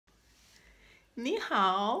你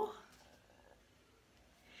好，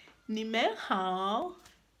你们好，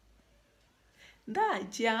大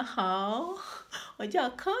家好，我叫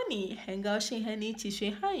Connie，很高兴和你一起学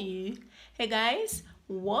汉语。Hey guys,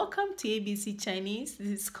 welcome to ABC Chinese.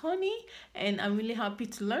 This is Connie, and I'm really happy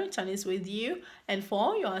to learn Chinese with you. And for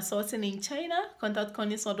all your sourcing in China, contact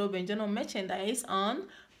Connie's Auto Benjamin merchandise on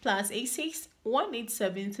 +86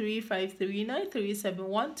 1873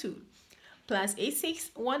 5393712. +86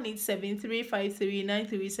 1873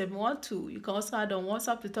 5393712. You can also add on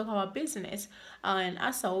WhatsApp to talk about business. And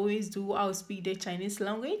as I always do, I'll speak the Chinese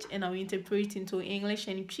language and I'll interpret into English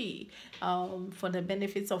and Chi for the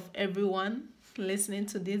benefits of everyone listening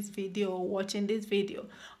to this video or watching this video.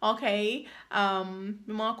 Okay,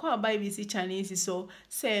 Mako by busy Chinese, so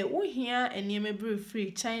say we here and near me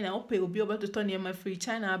free China, ope will be able to turn near my free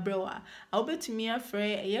China brewer. I'll bet to me a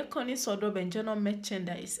free a year conny sort of and general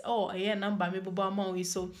merchandise. Oh, a year number me boba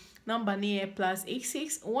so number near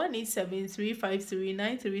 +86 1873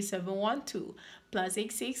 5393712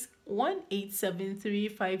 +86 1873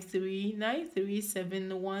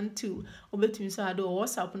 5393712. Obetumi so ado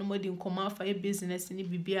WhatsApp no modi nkoma fa e business ni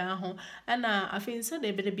bibia ho ana afin so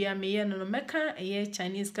de bede bia me ye no meka ye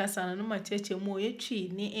Chinese kasa no ma cheche mu ye twi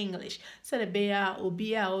ni English so de bia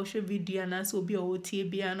obi a o hwe video na so obi o tie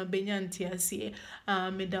bia no benya ntiase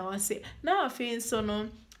me da wase na afin so no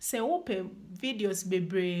se wope videos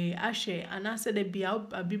bebre ahwe anase de bia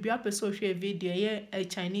bibia person hwe video ye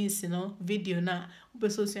Chinese no video na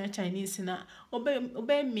obeso so Chinese na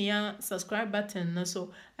obe mia subscribe button no so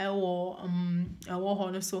ewo ho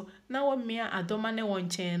no so na wo mia adoma ne won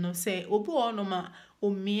chen no say obi ono ma o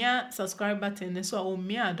mia subscribe button no so o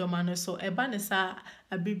mia adoma no so eba ne sa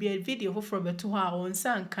abibia video for beto ho a won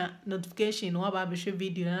sanka notification no aba be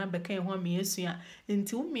video na be kan ho me esua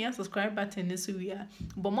nti o mia subscribe button no so wi a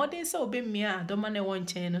but modern say obe mia adoma ne won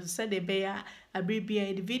chen no so de be ya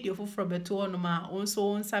abibia the video for beto ono ma on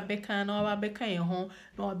so on sa be kan no aba be kan ho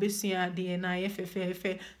no abesua de na ye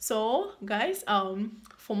fefe. So guys,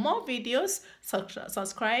 for more videos,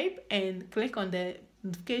 subscribe and click on the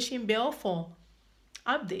notification bell for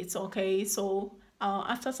updates. Okay, so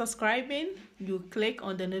after subscribing, you click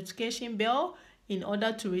on the notification bell in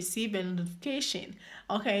order to receive a notification.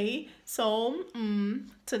 Okay, so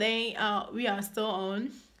today we are still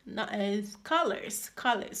on colors.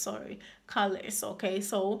 Okay,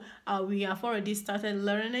 so we have already started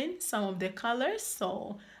learning some of the colors.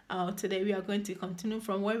 So today we are going to continue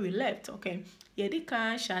from where we left. Okay,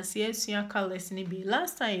 yedika shasi suya colors ni bi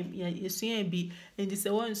last time suya bi and this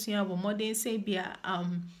one suya bo modern say bi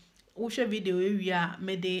wohwe video we a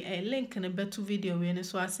me de link na beto video we ne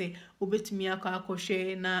so ase obetumi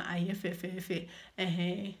akọ na aye fefefe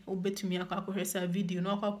obetumi akọ sa video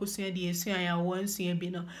no akọ de esua ya wonsua bi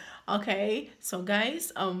no. Okay, so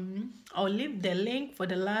guys, I'll leave the link for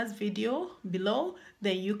the last video below,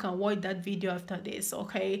 then you can watch that video after this.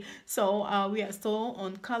 Okay, so we are still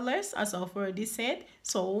on colors as I've already said.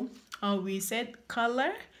 So we said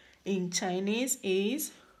color in Chinese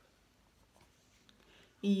is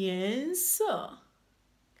颜色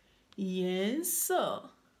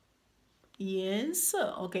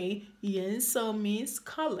okay, 颜色 means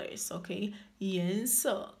colors. Okay, 颜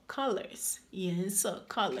色 colors, 颜色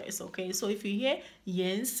colors. Okay, so if you hear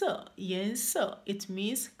颜色 it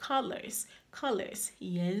means colors,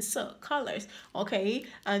 颜色 colors. Okay,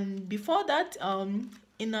 and before that,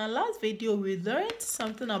 in our last video we learned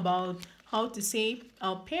something about how to say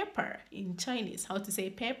paper in Chinese, how to say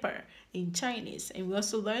paper in Chinese, and we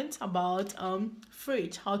also learned about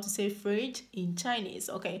fridge, how to say fridge in Chinese.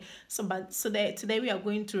 Okay, so today we are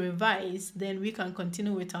going to revise, then we can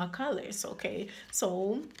continue with our colors. Okay,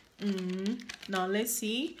 so now let's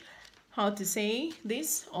see how to say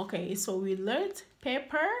this. Okay, so we learned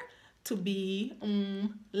paper to be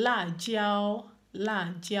辣椒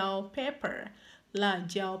pepper, 辣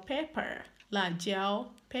椒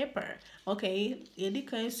pepper. Okay, yedi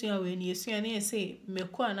kan suya we ni suya na say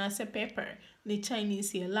meko na say pepper ni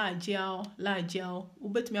Chinese ye 辣椒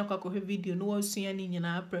ubetumi akọ video no suya ni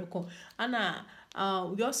nyina apreko ana.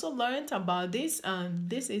 We also learned about this, and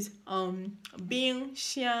this is 冰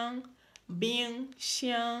箱 冰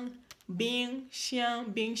箱 means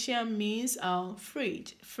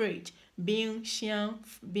fridge 冰箱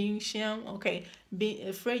okay,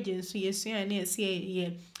 fridge so yes na say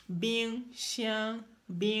ye 冰箱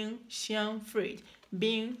fridge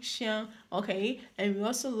冰箱. Okay, and we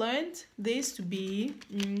also learned this to be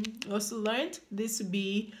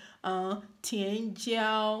甜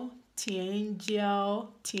椒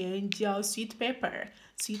sweet pepper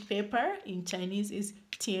in Chinese is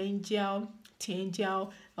甜椒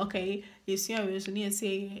tianjiao. Okay, you see how we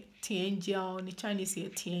say tianjiao, in Chinese here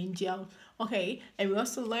tianjiao. Okay, and we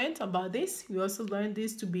also learned about this. We also learned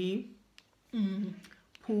this to be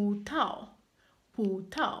pu tao. Pu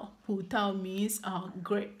tao. Pu tao means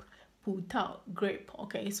grape. Pu tao, grape.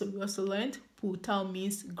 Okay, so we also learned pu tao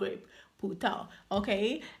means grape. Pu tao.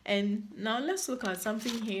 Okay, and now let's look at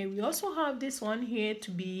something here. We also have this one here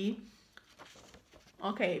to be,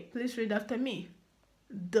 okay, please read after me.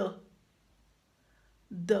 The.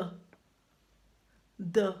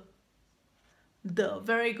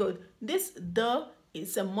 Very good. This the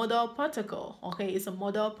is a modal particle. Okay, it's a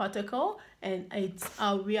modal particle, and it's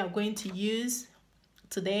we are going to use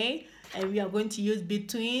today, and we are going to use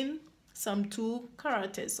between some two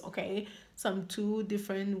characters. Okay, some two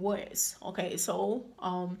different words. Okay, so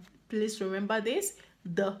please remember this.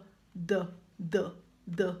 The.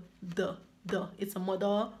 It's a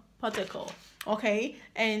modal particle. Okay,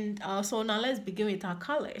 and so now let's begin with our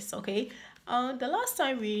colors. Okay, the last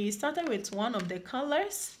time we started with one of the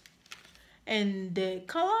colors, and the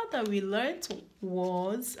color that we learned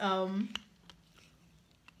was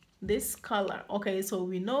this color. Okay, so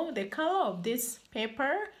we know the color of this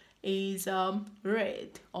paper is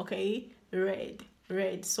red. Okay, red.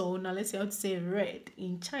 So now let's see how to say red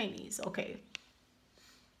in Chinese. Okay,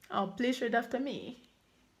 please read after me.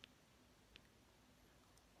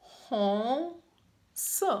 红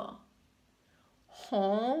色，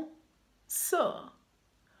红色，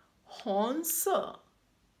红色，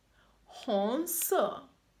红色，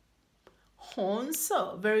红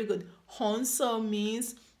色. Very good. 红色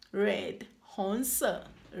means red. 红色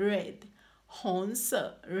red. 红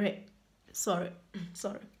色 red. Sorry.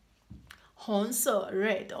 红色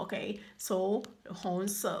red. Okay, so 红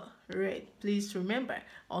色 red. Please remember.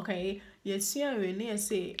 Okay, yes, here we need to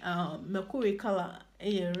say mercury color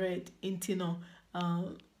a red into no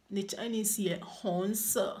the Chinese here 红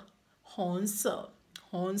色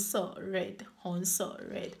red 红色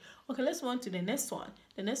red. Okay, let's move on to the next one.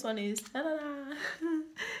 The next one is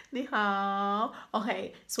ni hao.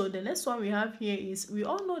 Okay, so the next one we have here is, we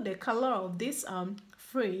all know the color of this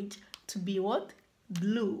fridge to be what?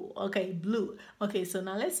 Blue. Okay, blue. Okay, so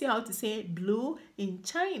now let's see how to say blue in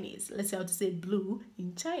Chinese. Let's see how to say blue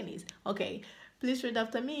in Chinese. Okay, please read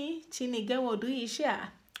after me. 请你跟我读一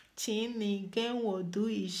下. 请你跟我读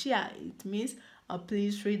一下. It means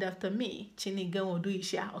please read after me. 请你跟我读一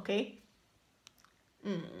下. Okay.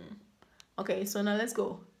 Okay, so now let's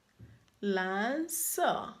go. 蓝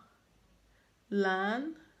色，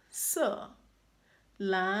蓝色，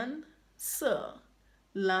蓝色，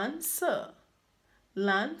蓝色，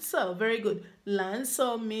蓝色. Very good. 蓝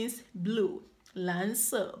色 means blue. 蓝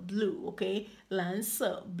色 blue. Okay, 蓝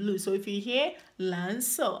色 blue. So if you hear 蓝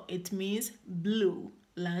色, it means blue.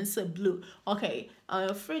 蓝色 blue. Okay,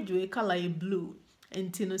 fridge we color a blue.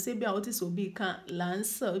 And you know, say be out is obi can 蓝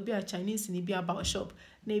色 be a Chinese ni be about shop.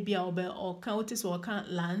 Maybe I'll be or count is or can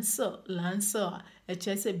蓝色 it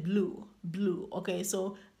just say blue. Okay,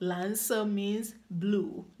 so 蓝色 means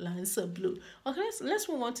blue. 蓝色 blue. Okay, let's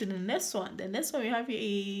move on to the next one. The next one we have here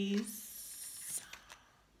is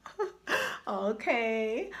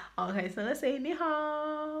okay, so let's say ni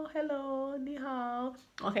hao. Hello, ni hao.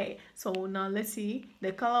 Okay, so now let's see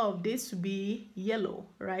the color of this to be yellow,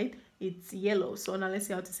 right? It's yellow. So now let's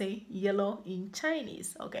see how to say yellow in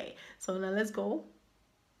Chinese. Okay, so now let's go.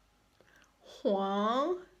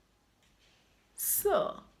 黄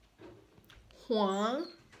色，黄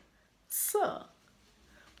色，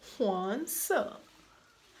黄色，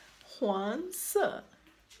黄色，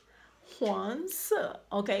黄色.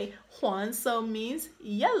 Okay, 黄色 means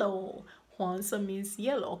yellow. 黄色 means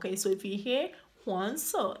yellow. Okay, so if you hear 黄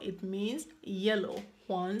色, it means yellow.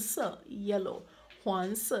 黄色 yellow.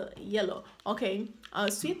 黄色 yellow. Okay,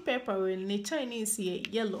 sweet pepper in the Chinese here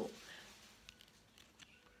yellow.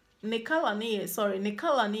 Ne color ni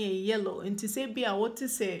yellow. And to say be what to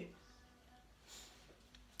say.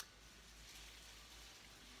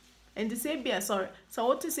 And to say be sorry. So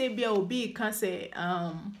what to say be will be can say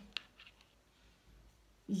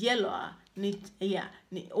yellow. Ni yeah.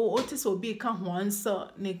 Ni what is will be can 黄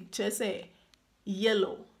色. Ni just say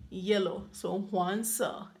yellow. So 黄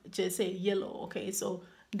色 just say yellow. Okay, so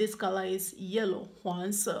this color is yellow.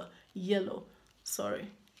 黄色 yellow. Sorry.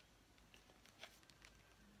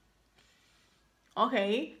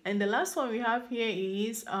 Okay, and the last one we have here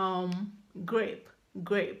is grape.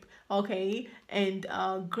 Okay, and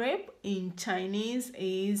grape in Chinese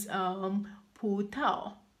is pu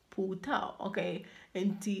tao. Okay,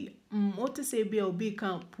 and the what to say be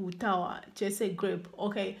can pu tao, just say grape.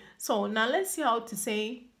 Okay, so now let's see how to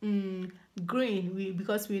say green.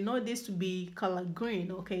 Because we know this to be color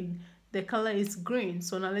green. Okay, The color is green.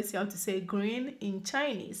 So now let's see how to say green in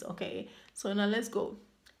Chinese. Okay, so now let's go.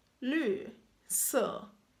 绿色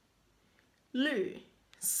绿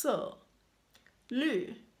色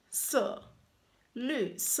绿色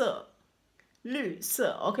绿色绿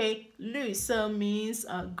色 okay, 绿色 means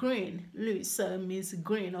green. 绿色 means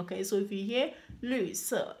green. Okay, so if you hear 绿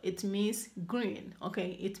色 it means green.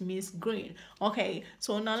 Okay, it means green. Okay,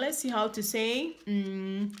 so now let's see how to say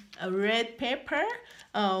a red pepper,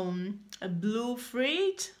 a blue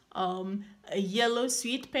fruit, a yellow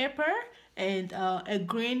sweet pepper, and a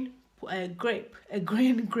green grape, a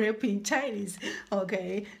green grape in Chinese.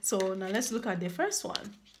 Okay, so now let's look at the first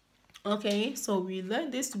one. Okay, so we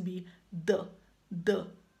learned this to be the.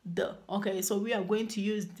 Okay, so we are going to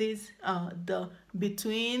use this the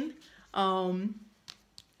between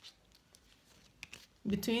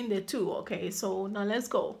the two. Okay, so now let's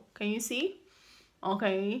go. Can you see?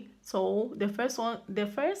 Okay, so the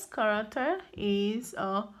first character is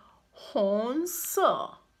红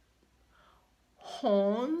色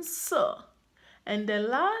红色, and the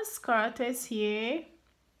last characters here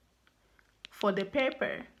for the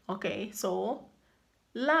pepper. Okay, so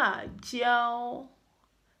辣椒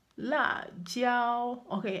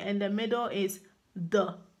okay, and the middle is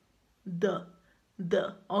the.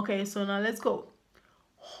 Okay, so now let's go.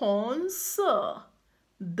 红色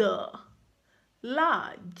的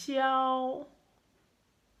辣椒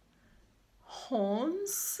红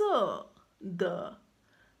色的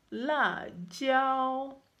辣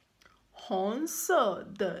椒红色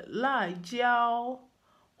的辣椒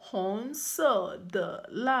红色的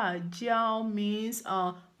辣椒 means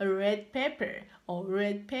a red pepper or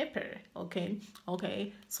red pepper. Okay,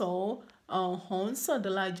 so 红色的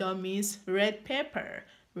辣椒 means red pepper.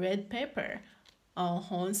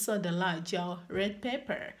 红色的辣椒 red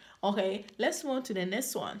pepper. Okay, let's move on to the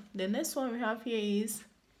next one. The next one we have here is,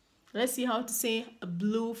 let's see how to say a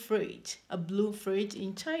blue fruit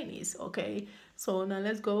in Chinese. Okay, so now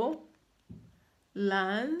let's go.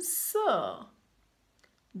 蓝色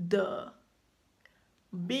的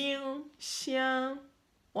冰箱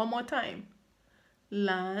one more time.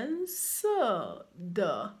 蓝色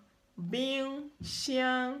的冰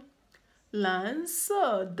箱蓝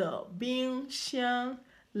色的冰箱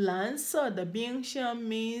蓝色的冰箱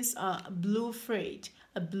means a blue fridge.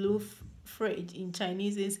 A blue fridge in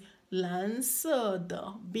Chinese is 蓝色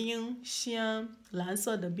的冰箱蓝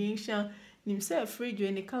色的冰箱你们说 fridge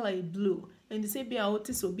when the color is blue and they say be out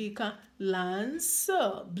so be ka 蓝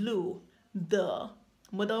色 blue the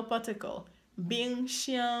modal particle 冰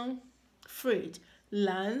箱 fridge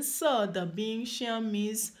蓝色的冰箱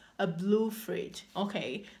means a blue fridge.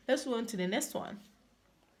 Okay, let's move on to the next one.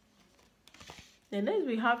 The next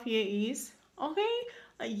we have here is, okay,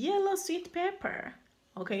 a yellow sweet pepper.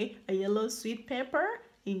 Okay, a yellow sweet pepper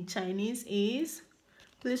in Chinese is,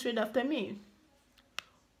 please read after me.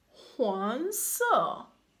 黄色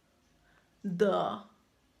的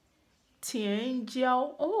甜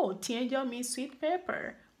椒 Oh, 甜椒 means sweet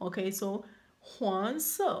pepper. Okay, so 黄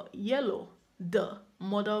色 yellow, the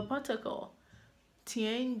modal particle.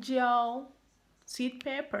 甜椒 sweet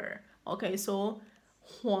pepper. Okay, so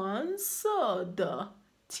黄色的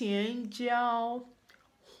甜椒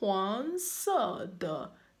黄色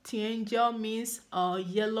的甜椒 means a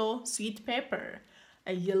yellow sweet pepper.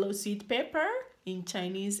 A yellow sweet pepper in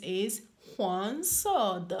Chinese is 黄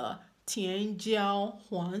色的甜椒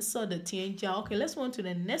黄色的甜椒. Okay, let's move on to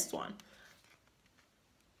the next one.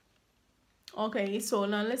 Okay, so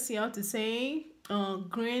now let's see how to say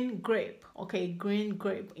green grape. Okay, green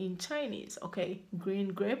grape in Chinese. Okay,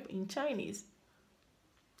 green grape in Chinese.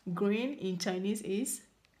 Green in Chinese is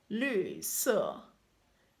绿色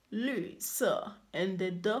and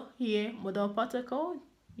the de here modal particle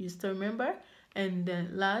you still remember, and the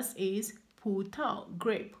last is 葡萄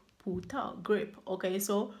grape. Okay,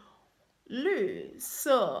 so 绿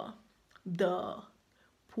色的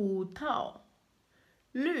葡萄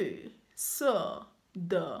绿色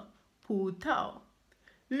的葡萄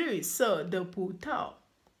绿色的葡萄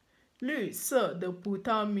绿色的葡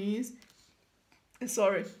萄 means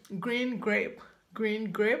green grape.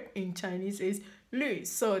 Green grape in Chinese is 绿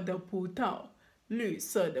色的葡萄绿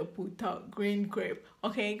色的葡萄 green grape.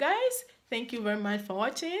 Okay guys, thank you very much for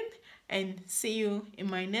watching and see you in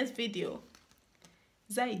my next video.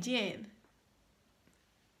 再见